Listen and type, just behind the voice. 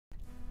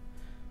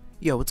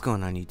Yo, what's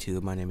going on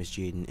YouTube? My name is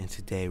Jaden, and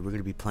today we're going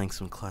to be playing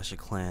some Clash of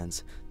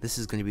Clans. This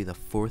is going to be the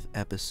 4th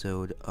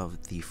episode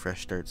of the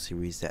Fresh Start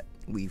series that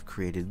we've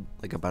created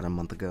like about a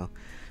month ago.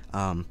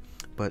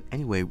 But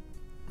anyway,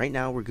 right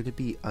now we're going to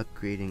be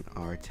upgrading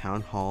our Town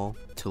Hall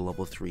to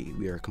level 3.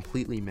 We are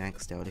completely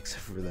maxed out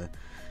except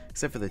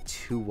for the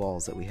 2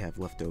 walls that we have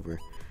left over.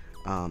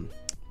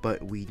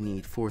 But we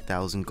need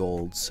 4,000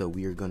 gold, so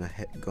we are gonna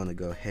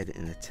go ahead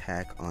and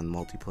attack on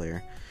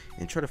multiplayer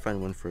and try to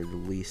find one for at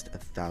least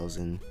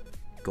 1,000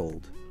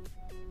 gold.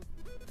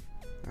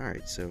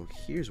 Alright, so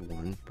here's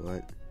one,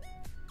 but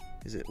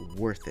is it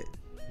worth it?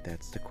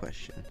 That's the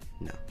question.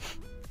 No.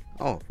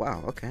 Oh,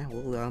 wow, okay,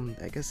 well,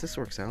 I guess this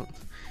works out.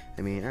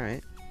 I mean,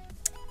 alright.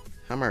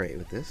 I'm alright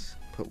with this.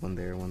 Put one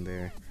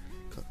there,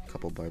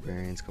 couple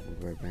barbarians,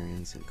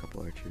 and a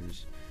couple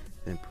archers.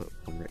 Then put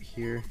one right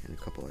here, and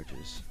a couple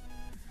archers.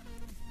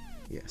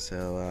 Yeah,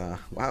 so,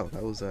 wow,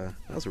 that was a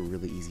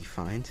really easy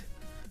find.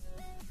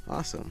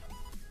 Awesome.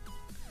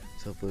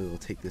 So hopefully we'll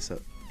take this up.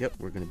 Yep,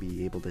 we're going to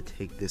be able to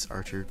take this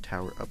archer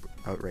tower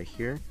out right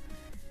here.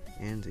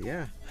 And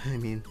yeah, I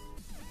mean,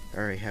 I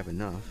already have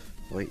enough.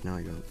 Wait, no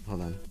I don't.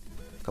 Hold on.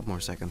 A couple more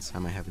seconds. I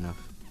might have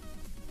enough.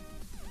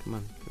 Come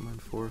on,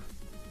 4,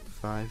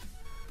 5,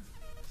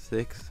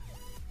 6.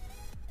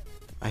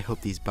 I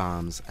hope these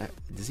bombs...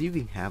 does he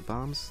even have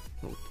bombs?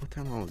 What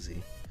town hall is he?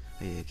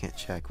 Oh, yeah, you can't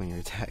check when you're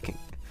attacking.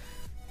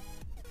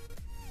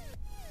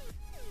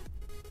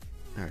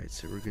 Alright,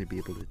 so we're going to be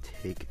able to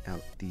take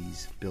out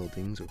these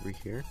buildings over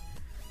here.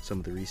 Some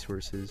of the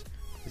resources.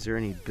 Is there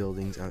any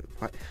buildings out?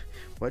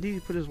 Why do you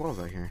put his walls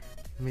out here?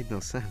 It made no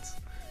sense.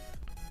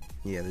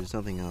 Yeah, there's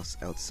nothing else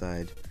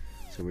outside.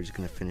 So we're just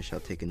going to finish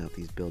out taking out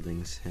these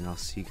buildings. And I'll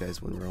see you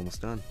guys when we're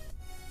almost done.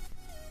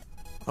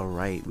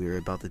 Alright, we are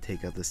about to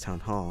take out this town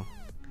hall.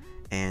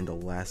 And the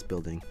last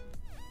building.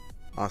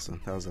 Awesome.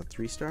 That was a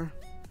 3-star?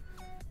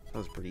 That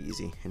was pretty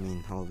easy. I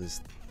mean, all of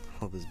his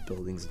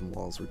buildings and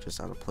walls were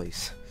just out of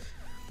place.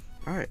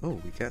 Alright,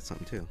 oh, we got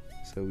something too.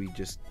 So we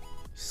just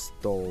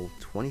stole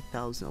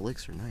 20,000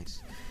 elixir,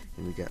 nice.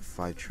 And we got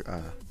 5,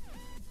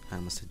 I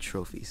almost said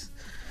trophies.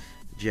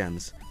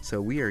 Gems.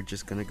 So we are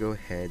just gonna go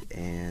ahead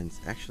and,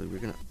 actually, we're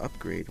gonna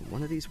upgrade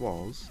one of these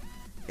walls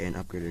and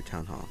upgrade our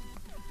town hall.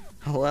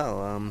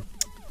 Well,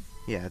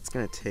 yeah, it's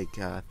gonna take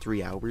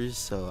 3 hours,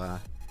 so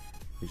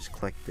we just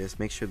collect this.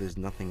 Make sure there's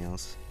nothing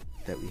else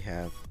that we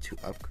have to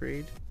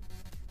upgrade.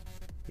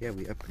 Yeah,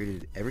 we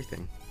upgraded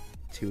everything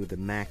to the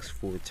max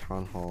for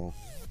Town Hall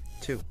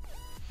 2.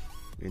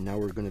 And now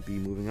we're going to be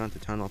moving on to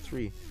Town Hall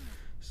 3.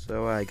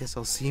 So I guess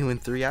I'll see you in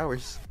 3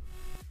 hours.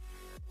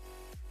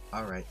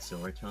 Alright,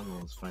 so our Town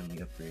Hall is finally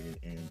upgraded,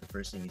 and the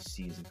first thing you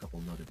see is a couple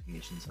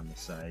notifications on the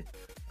side.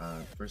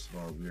 First of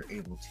all, we were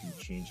able to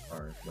change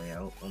our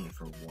layout only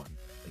for one.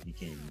 Like, you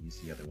can't even use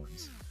the other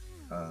ones.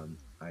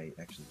 I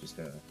actually just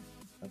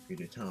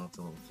upgraded Town Hall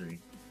to level 3.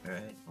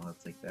 Alright, I'll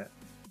take that.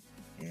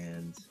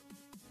 And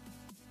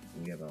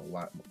we have a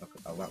lot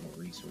more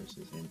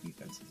resources and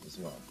defenses as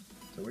well.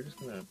 So we're just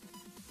gonna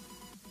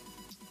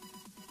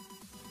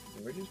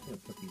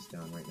put these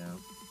down right now.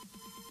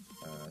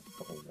 A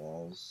couple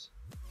walls.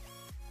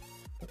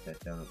 Put that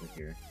down over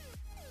here.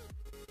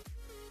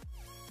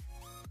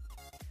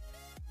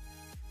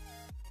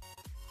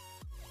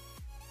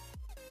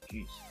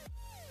 Jeez.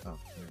 Oh,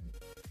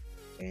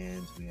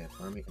 and we have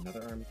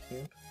another army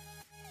camp.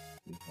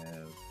 We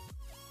have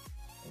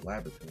a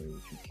laboratory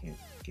which we can't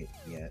get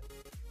yet.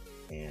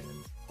 And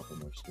a couple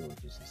more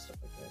storages and stuff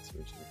like that, so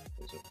we're just going to put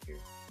those over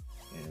here.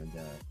 And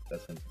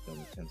that's going to take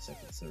only 10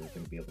 seconds, so we're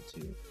going to be able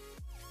to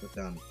put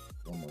down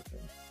one more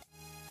thing.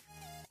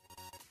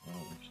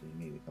 Actually,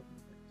 maybe a couple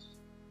more things.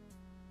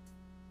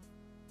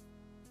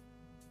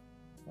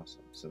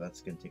 Awesome, so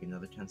that's going to take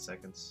another 10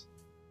 seconds.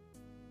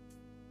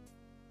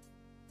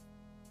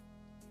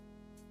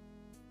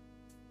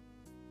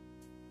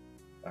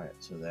 Alright,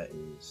 so that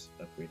is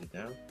upgraded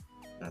now.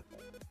 Not that.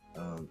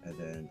 And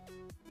then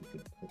we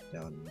could put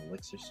down an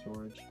elixir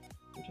storage,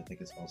 which I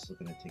think is also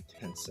going to take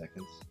 10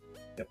 seconds.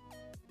 Yep.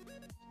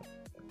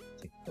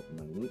 Take a couple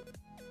of my loot.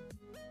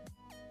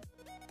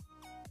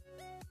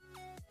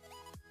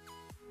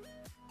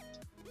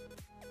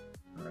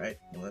 Alright,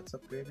 well that's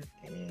upgraded,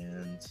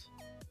 and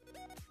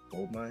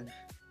gold mine.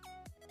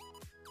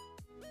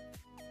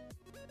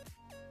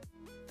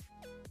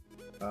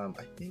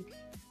 I think,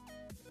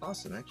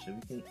 awesome, actually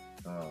we can,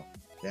 oh,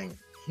 dang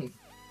it.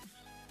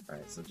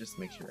 Alright, so just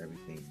make sure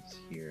everything's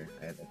here.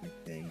 I have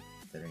everything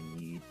that I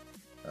need.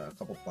 A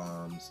couple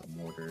bombs, a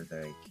mortar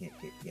that I can't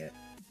get yet,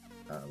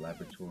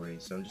 laboratory.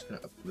 So I'm just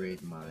going to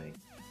upgrade my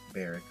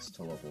barracks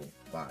to level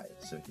 5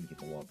 so I can get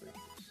the wall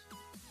breakers.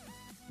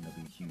 And that'll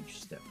be a huge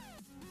step.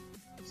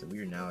 So we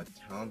are now at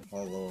Town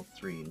Hall level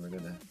 3, and we're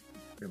going to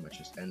pretty much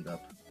just end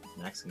up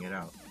maxing it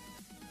out.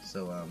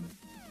 So,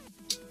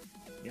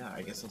 yeah,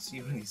 I guess I'll see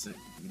you when these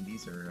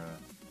are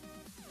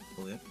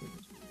fully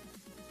upgraded.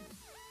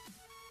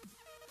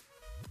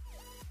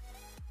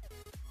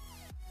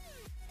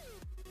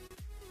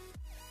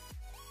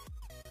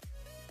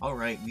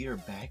 Alright, we are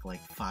back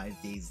like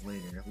 5 days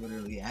later.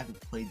 Literally, I haven't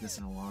played this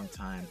in a long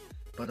time,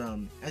 But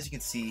as you can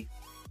see,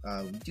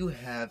 we do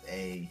have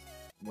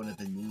one of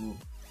the new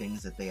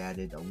things that they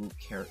added, a loot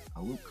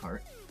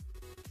cart,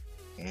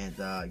 and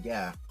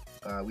yeah,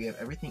 we have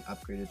everything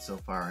upgraded so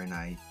far, and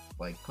I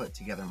like put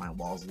together my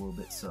walls a little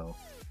bit, so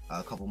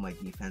a couple of my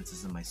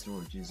defenses and my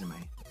storages and my,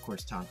 of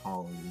course, town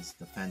hall is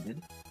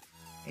defended.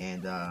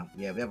 And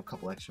yeah, we have a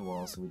couple extra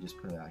walls, so we just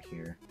put it out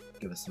here,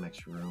 give us some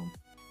extra room.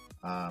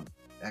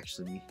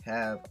 Actually, we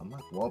have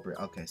unlocked wall break.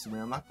 Okay, so we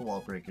unlocked the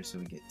wall breaker, so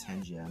we get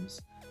 10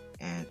 gems,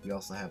 and we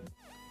also have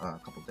a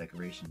couple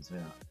decorations. Yeah,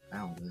 I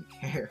don't really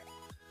care.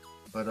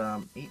 But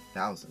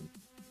 8,000.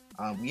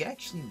 We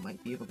actually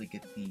might be able to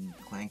get the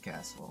clan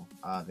castle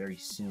very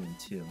soon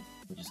too,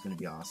 which is going to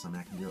be awesome.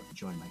 I can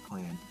join my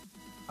clan.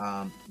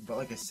 But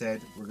like I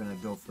said, we're gonna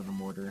go for the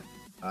mortar.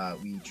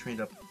 We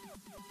trained up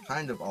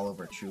kind of all of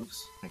our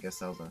troops. I guess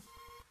that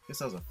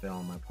was a fail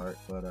on my part,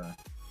 but I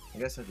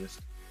guess I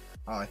just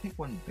I think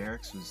one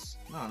barracks was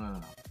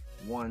no.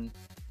 One,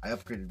 I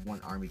upgraded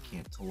one army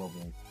camp to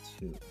level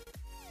 2,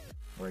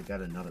 or I got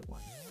another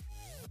one.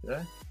 Did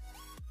I?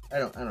 I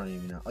don't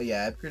even know. Oh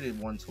yeah, I upgraded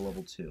one to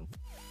level 2.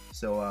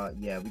 So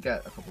yeah, we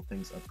got a couple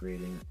things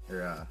upgrading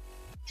or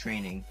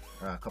training,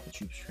 a couple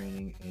troops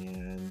training,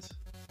 and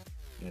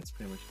yeah, it's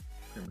pretty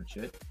much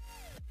it.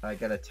 I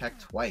got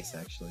attacked twice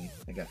actually.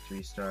 I got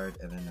 3-starred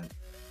and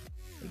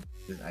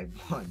then I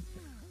won.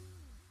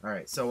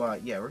 Alright, so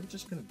yeah, we're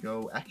just gonna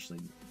go.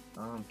 Actually,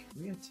 can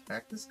we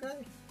attack this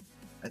guy?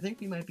 I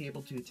think we might be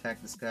able to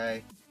attack this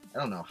guy. I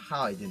don't know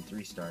how I didn't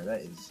 3-star.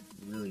 That is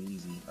really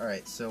easy.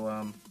 Alright, so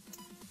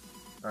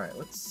alright,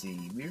 let's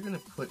see. We're gonna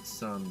put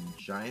some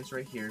giants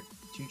right here.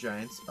 2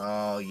 giants.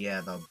 Oh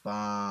yeah, the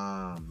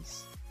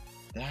bombs.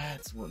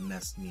 That's what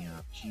messed me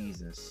up.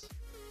 Jesus.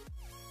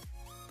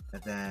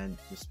 And then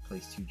just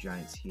place 2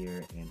 giants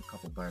here and a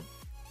couple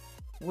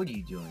What are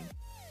you doing?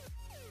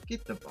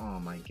 Get the. Oh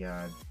my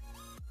god.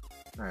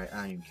 Alright, I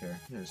don't even care.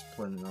 I'm just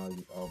putting all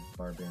the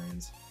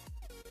barbarians.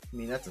 I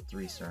mean, that's a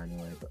 3-star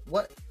anyway, but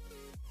what?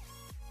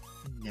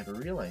 I never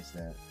realized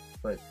that.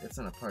 But it's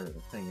not a part of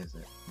the thing, is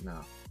it? No.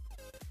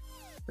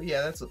 But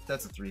yeah, that's a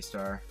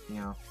 3-star. You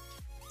know,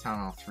 Town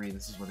Hall 3,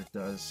 this is what it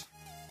does.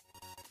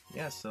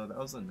 Yeah, so that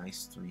was a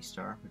nice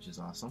 3-star, which is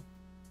awesome.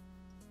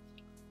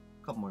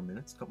 Couple more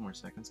minutes, couple more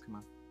seconds, come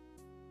on.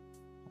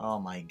 Oh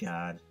my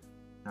god.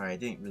 Alright, I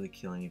didn't really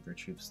kill any of our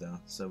troops though.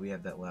 So we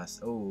have that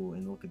last. Oh,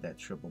 and look at that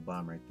triple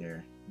bomb right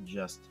there.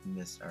 Just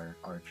missed our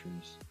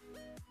archers.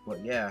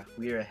 But yeah,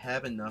 we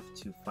have enough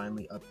to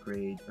finally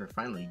upgrade, or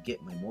finally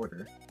get my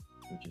mortar,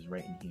 which is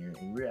right in here.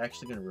 And we're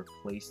actually going to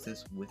replace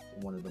this with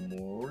one of the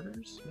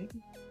mortars,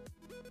 maybe?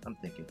 I'm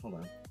thinking, hold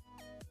on.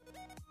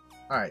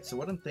 Alright, so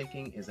what I'm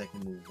thinking is I can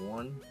move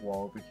one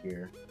wall over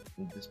here,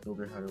 move this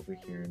builder hut over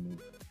here, and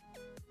move.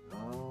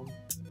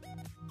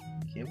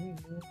 Can we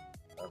move?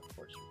 Of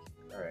course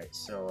we can. Alright,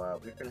 so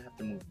we're gonna have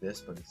to move this,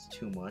 but it's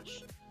too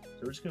much.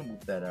 So we're just gonna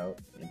move that out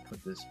and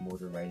put this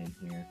mortar right in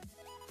here.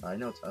 I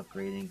know it's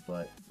upgrading,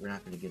 but we're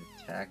not gonna get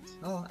attacked.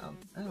 Oh,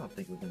 I don't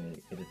think we're gonna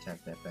get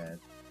attacked that bad.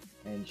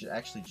 And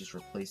actually just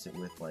replace it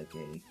with like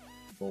a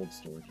gold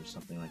storage or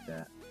something like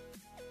that.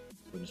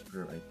 We'll just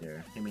put it right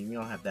there. I mean, we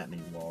don't have that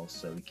many walls,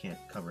 so we can't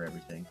cover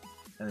everything.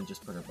 And then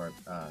just put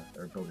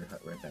our builder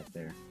hut right back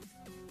there.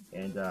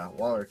 And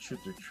while our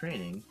troops are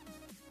training,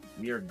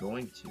 we are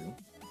going to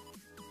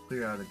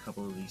clear out a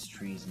couple of these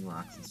trees and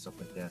rocks and stuff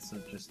like that. So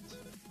just,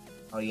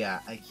 oh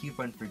yeah, I keep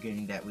on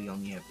forgetting that we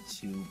only have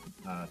 2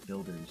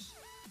 builders.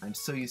 I'm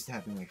so used to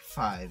having like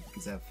 5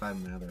 because I have 5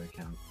 on my other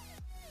account.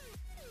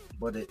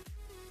 But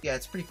yeah,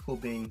 it's pretty cool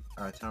being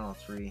Town Hall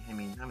 3. I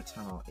mean, I'm a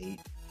Town Hall 8,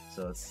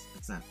 so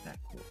it's not that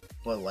cool.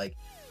 But like,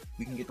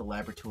 we can get the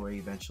laboratory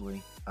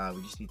eventually.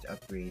 We just need to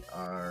upgrade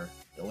our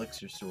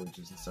elixir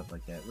storages and stuff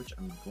like that, which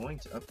I'm going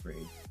to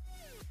upgrade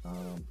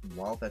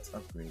while that's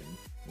upgrading,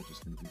 which is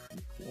going to be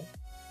pretty cool.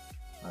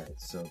 Alright,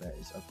 so that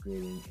is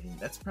upgrading, and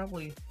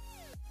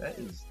that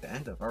is the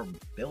end of our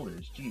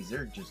builders. Geez,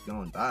 they're just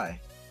going by.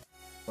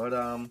 But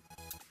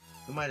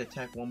we might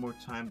attack one more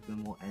time,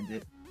 then we'll end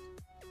it.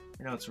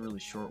 I know it's a really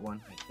short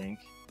one, I think.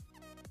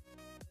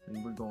 I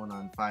mean, we're going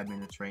on 5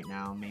 minutes right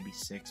now, maybe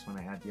 6 when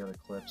I add the other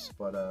clips,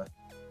 but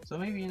so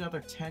maybe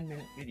another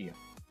 10-minute video.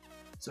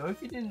 So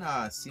if you didn't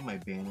see my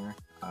banner,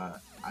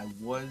 I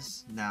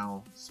was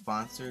now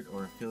sponsored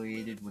or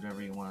affiliated,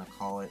 whatever you want to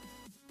call it,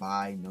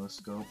 by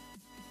NoScope.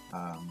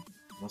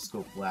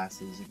 NoScope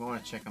glasses. If you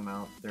want to check them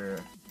out, the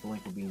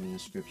link will be in the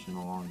description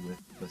along with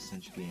the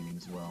Cinch Gaming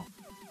as well.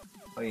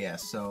 Oh yeah,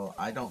 so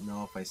I don't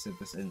know if I said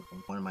this in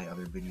one of my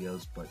other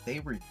videos, but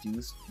they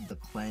reduced the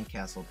clan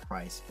castle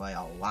price by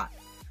a lot.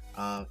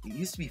 It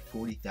used to be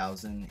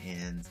 40,000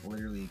 and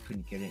literally you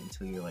couldn't get it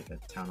until you're like a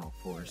Town Hall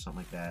 4 or something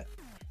like that.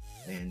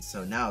 And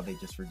so now they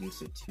just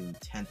reduced it to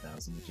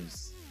 10,000, which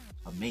is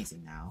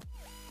amazing now.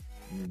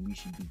 I mean, we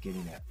should be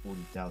getting that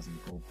 40,000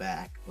 gold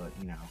back, but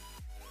you know,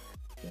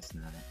 guess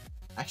not.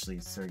 Actually,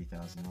 it's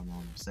 30,000, I don't know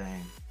what I'm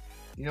saying.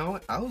 You know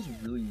what, I was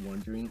really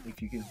wondering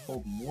if you can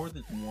hold more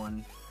than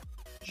one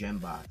gem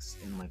box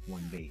in like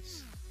one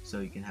base.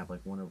 So you can have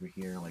like one over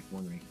here, like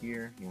one right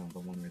here, you know, the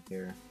one right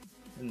there,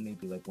 and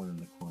maybe like one in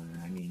the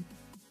corner. I mean,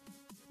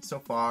 so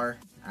far,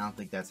 I don't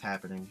think that's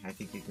happening. I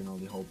think it can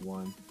only hold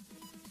one.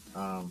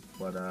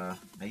 But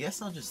I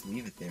guess I'll just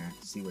leave it there,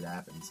 see what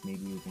happens.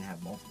 Maybe we can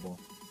have multiple,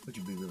 which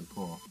would be really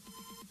cool.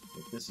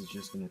 But this is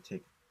just gonna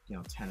take,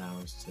 10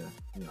 hours to,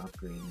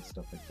 upgrade and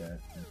stuff like that.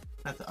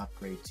 Not to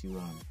upgrade,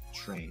 to,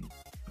 train.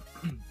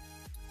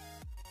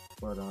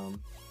 But, oh,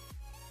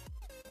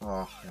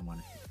 I want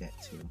to hit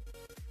that too.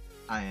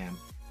 I am.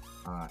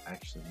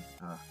 Actually,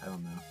 I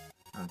don't know.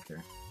 I don't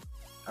care.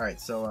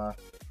 Alright, so,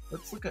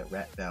 let's look at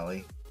Rat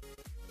Valley.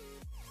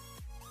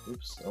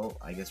 Oops, oh,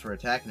 I guess we're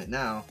attacking it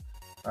now.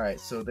 Alright,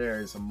 so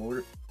there's a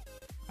mortar.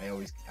 I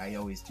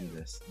always do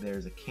this.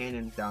 There's a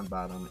cannon down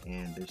bottom,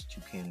 and there's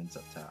 2 cannons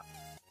up top.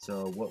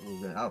 So what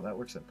we're gonna, oh, that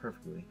works out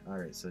perfectly.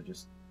 Alright, so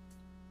just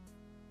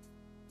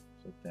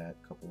like that,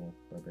 a couple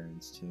of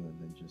barbarians too, and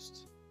then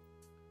just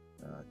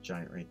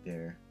giant right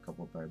there, a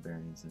couple of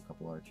barbarians and a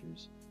couple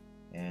archers.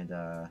 And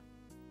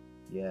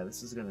yeah,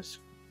 this is gonna,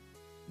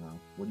 no,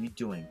 what are you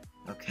doing?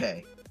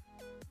 Okay,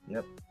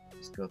 yep,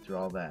 just go through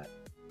all that.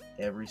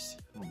 Oh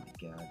my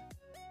god.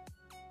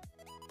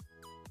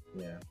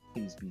 Yeah,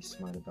 please be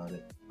smart about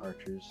it,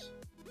 archers.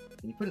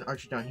 Can you put an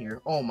archer down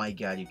here? Oh my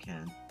god, you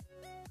can.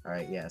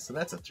 Alright, yeah, so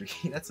that's a 3,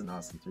 that's an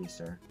awesome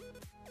 3-star.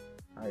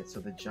 Alright, so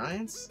the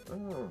giants,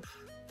 oh,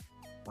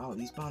 wow,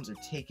 these bombs are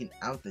taking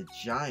out the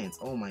giants,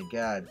 oh my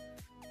god.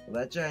 Well,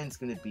 that giant's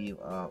gonna be,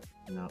 no,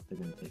 they're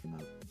gonna take him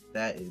out.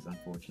 That is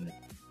unfortunate.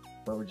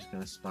 But we're just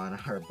gonna spawn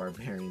our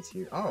barbarians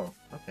here. Oh,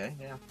 okay,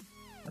 yeah,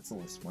 that's a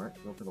little smart.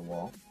 Go for the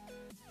wall.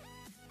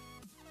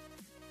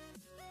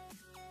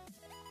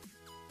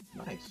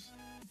 Nice.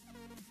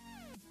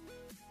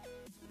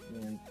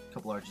 And a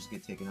couple archers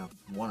get taken out.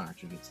 1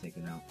 archer gets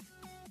taken out.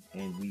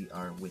 And we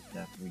are with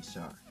that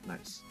 3-star.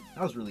 Nice.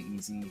 That was really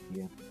easy if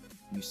you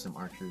use some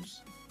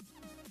archers.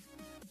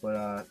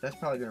 But that's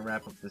probably going to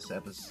wrap up this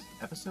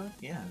episode?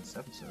 Yeah, this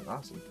episode.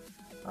 Awesome.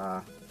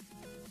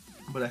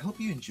 But I hope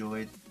you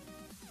enjoyed.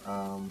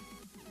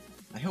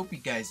 I hope you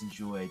guys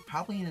enjoyed.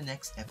 Probably in the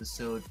next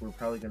episode, we're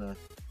probably going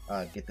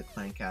to get the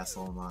clan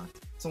castle unlocked.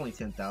 It's only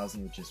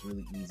 10,000, which is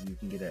really easy. You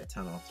can get it at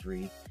Town Hall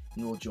 3.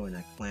 And we'll join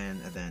a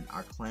clan, and then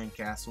our clan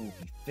castle will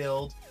be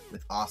filled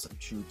with awesome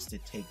troops to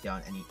take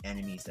down any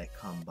enemies that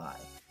come by.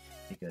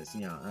 Because, I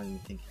don't even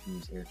think you can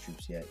use air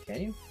troops yet.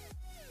 Can you?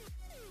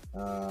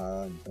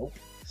 Nope.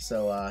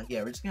 So,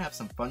 yeah, we're just gonna have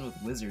some fun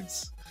with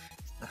wizards.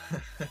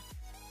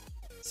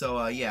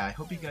 So, yeah, I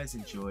hope you guys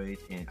enjoyed,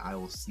 and I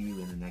will see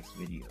you in the next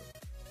video.